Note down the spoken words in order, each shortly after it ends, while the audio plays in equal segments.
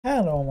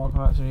Hello and welcome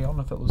back to the On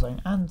the Football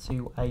Zone and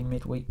to a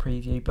midweek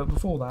preview. But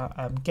before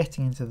that,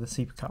 getting into the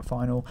Super Cup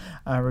final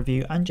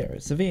review, and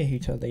Jared Sevilla who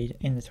took the lead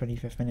in the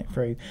 25th minute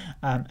through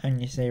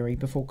Uefasupercup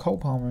before Cole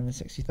Palmer in the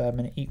 63rd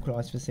minute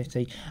equalised for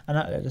City, and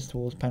that led us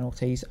towards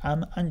penalties.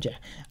 It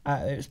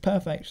was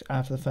perfect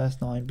for the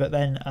first 9, but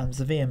then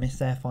Sevilla missed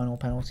their final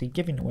penalty,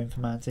 giving the win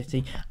for Man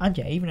City. And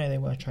yeah, even though they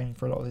were training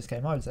for a lot of this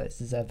game, I would say it's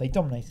deserved. They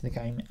dominated the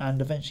game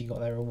and eventually got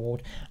their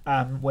reward,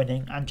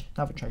 winning, and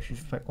another trophy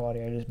for Pep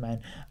Guardiola's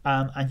men.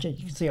 And yeah,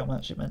 you can see how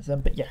much it meant to them,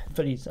 but yeah,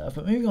 fully deserved.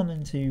 But moving on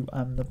into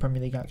the Premier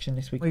League action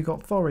this week, we've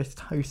got Forest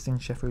hosting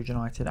Sheffield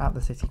United at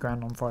the City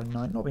Ground on Friday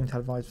night, not being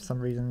televised for some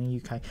reason in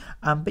the UK.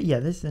 But yeah,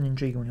 this is an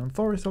intriguing one.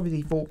 Forest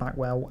obviously fought back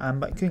well,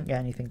 but couldn't get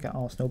anything at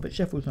Arsenal. But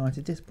Sheffield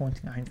United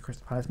disappointing at home to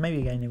Crystal Palace.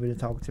 Maybe again they would have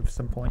targeted for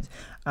some points,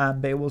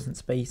 but it wasn't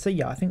to be. So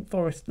yeah, I think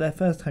Forest, their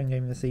first home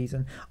game of the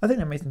season, I think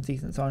they made some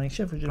decent signings.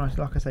 Sheffield United,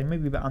 like I say,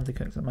 maybe a bit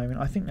undercooked at the moment.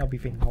 I think they'll be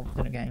feeling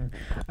confident of getting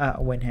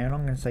a win here, and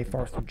I'm going to say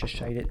Forest will just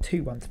shade it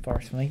 2-1 to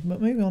Forest for me. But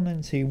moving on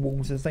into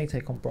Wolves as they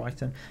take on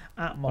Brighton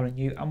at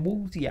Molineux. And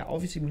Wolves, yeah,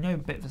 obviously we know a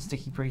bit of a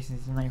sticky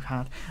pre-season they've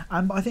had,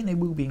 but I think they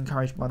will be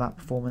encouraged by that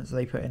performance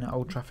they put in at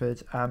Old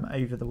Trafford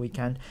over the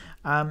weekend.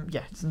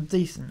 Yeah, some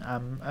decent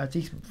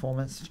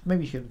performance.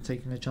 Maybe should have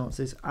taken the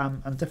chances,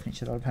 and definitely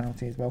should have had a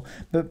penalty as well.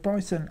 But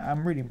Brighton,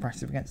 really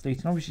impressive against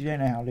Luton. Obviously, you don't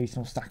know how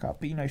Luton will stack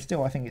up, but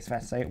still, I think it's fair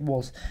to say it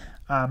was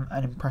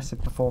an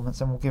impressive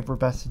performance, and will give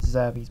Roberto De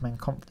Zerbi's men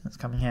confidence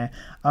coming here.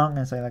 And I'm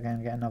going to say they're going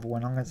to get another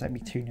win. I'm going to say it'll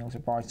be 2-0 to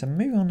Brighton.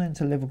 Moving on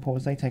into Liverpool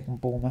as they take on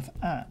Bournemouth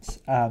at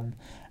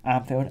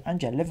Anfield.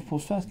 And yeah,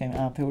 Liverpool's first game at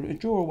Anfield, a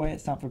draw away at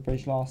Stamford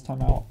Bridge last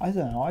time out. I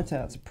don't know, I'd say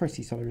that's a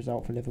pretty solid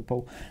result for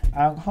Liverpool.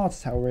 Hard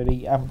to tell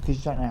really, because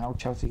you don't know how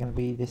Chelsea are going to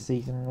be this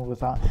season and all of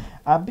that.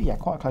 But yeah,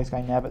 quite a close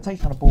game there. But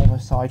taking on a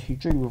Bournemouth side who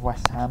drew with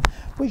West Ham,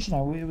 which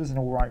it was an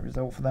alright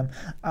result for them.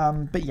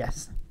 But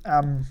yes,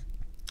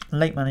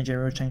 late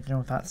managerial change and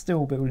all of that,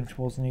 still building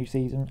towards the new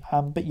season.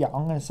 But yeah,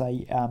 I'm going to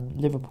say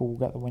Liverpool will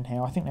get the win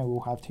here. I think they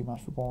will have too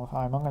much for Bournemouth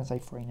home. I'm going to say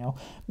 3-0.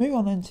 Moving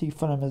on into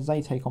Fulham as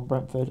they take on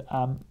Brentford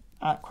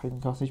at Craven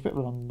Cottage, bit of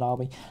a London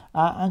derby.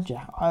 And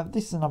yeah,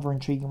 this is another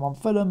intriguing one.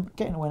 Fulham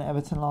getting a win at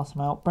Everton last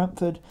time out.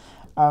 Brentford,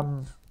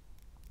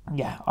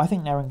 yeah, I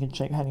think they're in good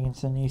shape heading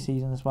into the new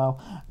season as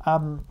well.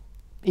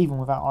 Even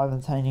without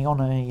Ivan Toney on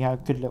a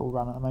good little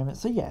run at the moment.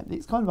 So yeah,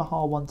 it's kind of a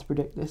hard one to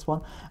predict, this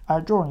one.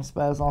 Drawing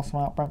Spurs last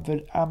time out,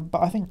 Brentford,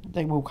 but I think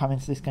they will come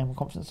into this game with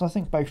confidence. So I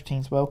think both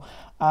teams will.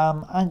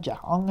 And yeah,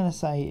 I'm going to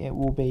say it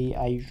will be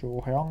a draw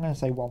here. I'm going to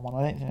say 1-1.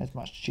 I don't think there's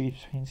much to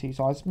choose between two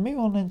sides. Move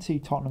on into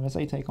Tottenham as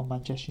they take on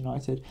Manchester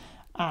United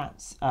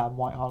at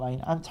White Hart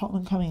Lane. And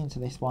Tottenham coming into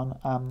this one,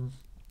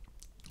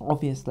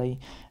 obviously,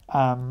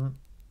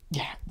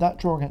 yeah, that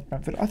draw against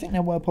Brentford, I think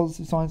there were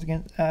positive signs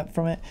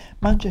from it.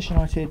 Manchester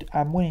United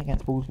winning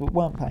against Wolves, but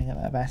weren't playing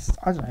at their best.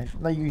 I don't know,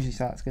 they usually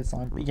say that's a good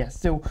sign, but yeah,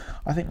 still,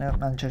 I think that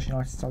Manchester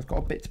United side's got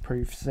a bit to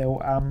prove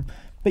still.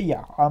 But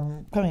yeah,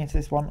 coming into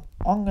this one,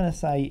 I'm going to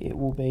say it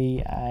will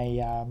be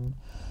a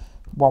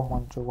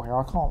 1-1 draw here.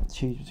 I can't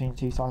choose between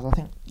two sides. I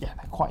think, yeah,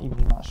 they're quite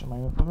evenly matched at the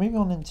moment. But moving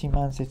on into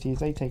Man City as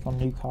they take on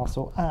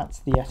Newcastle at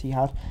the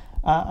Etihad.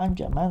 And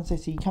yeah, Man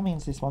City coming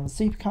into this one,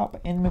 Super Cup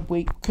in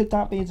midweek. Could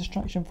that be a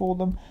distraction for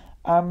them?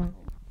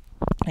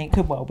 It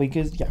could well,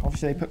 because yeah,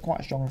 obviously they put quite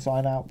a strong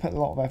side out, put a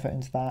lot of effort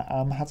into that,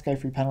 had to go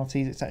through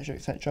penalties, etc,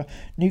 etc.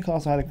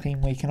 Newcastle had a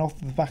clean week, and off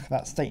the back of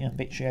that statement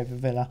victory over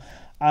Villa,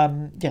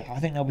 yeah, I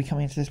think they'll be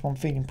coming into this one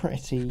feeling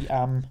pretty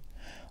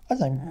I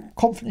don't know,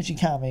 confident you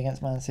can be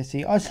against Man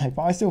City. I don't know,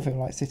 but I still feel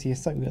like City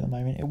is so good at the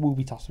moment. It will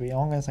be tough to beat.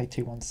 I'm going to say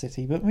 2-1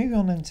 City. But moving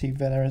on into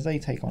Villa as they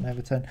take on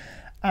Everton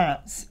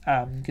at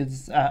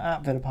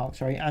Villa Park,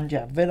 sorry. And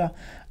yeah, Villa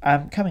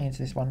coming into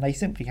this one, they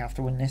simply have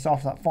to win this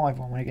after that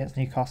 5-1 win against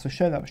Newcastle.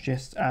 Show that was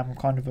just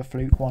kind of a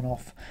fluke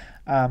one-off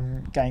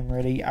game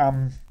really.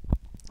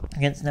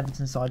 Against an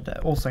Everton side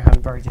that also had a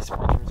very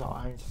disappointing result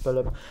at home to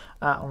Fulham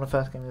on the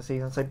first game of the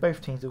season. So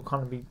both teams will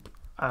kind of be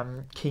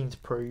keen to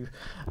prove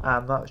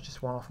that was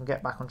just one off and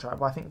get back on track.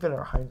 But I think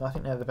Villa at home, I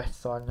think they're the better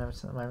side in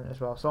Everton at the moment as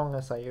well. So I'm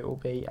going to say it will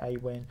be a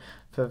win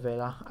for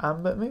Villa.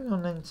 But moving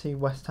on then to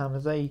West Ham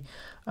as they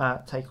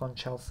take on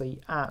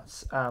Chelsea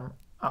at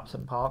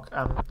Upton Park,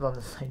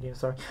 London Stadium,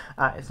 sorry.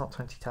 It's not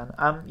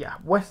 2010. Yeah,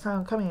 West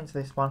Ham coming into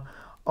this one,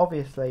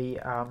 obviously,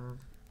 yeah,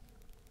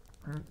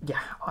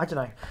 I don't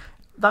know.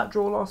 That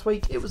draw last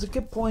week, it was a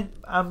good point.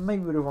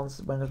 Maybe would have wanted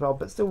to win as well,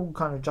 but still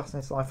kind of adjusting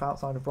its life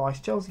outside of Rice.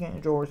 Chelsea getting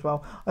a draw as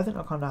well. I think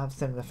they'll kind of have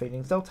similar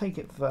feelings. They'll take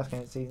it for the first game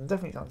of the season.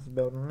 Definitely something to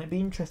build on. It'd be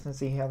interesting to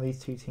see how these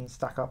two teams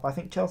stack up. I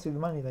think Chelsea, the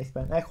money they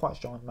spent, they're quite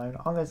strong at the moment.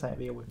 I'm going to say it'll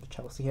be a win for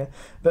Chelsea here.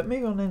 But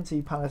moving on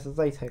into Palace as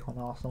they take on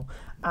Arsenal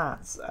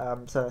at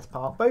Selhurst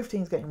Park. Both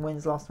teams getting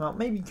wins last time out.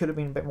 Maybe could have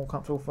been a bit more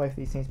comfortable for both of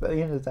these teams, but at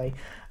the end of the day,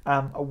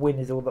 a win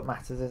is all that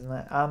matters, isn't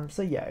it?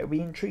 So yeah, it'll be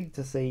intrigued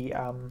to see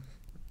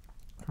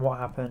what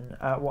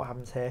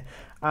happens here.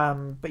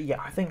 But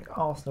yeah, I think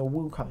Arsenal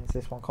will come into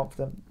this one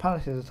confident.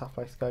 Palace is a tough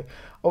place to go.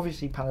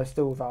 Obviously, Palace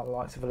still without the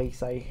likes of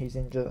Elise, who's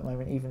injured at the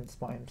moment, even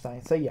despite him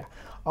staying. So yeah,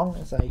 I'm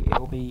going to say it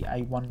will be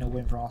a 1-0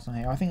 win for Arsenal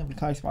here. I think it'll be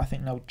close, but I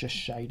think they'll just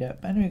shade it.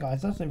 But anyway,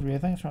 guys, that's it for you.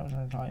 Thanks for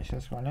watching. Like,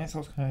 subscribe. Next,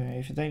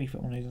 for daily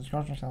football news and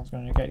scratch myself,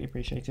 going to be greatly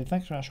appreciated.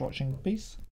 Thanks very much for watching. Peace.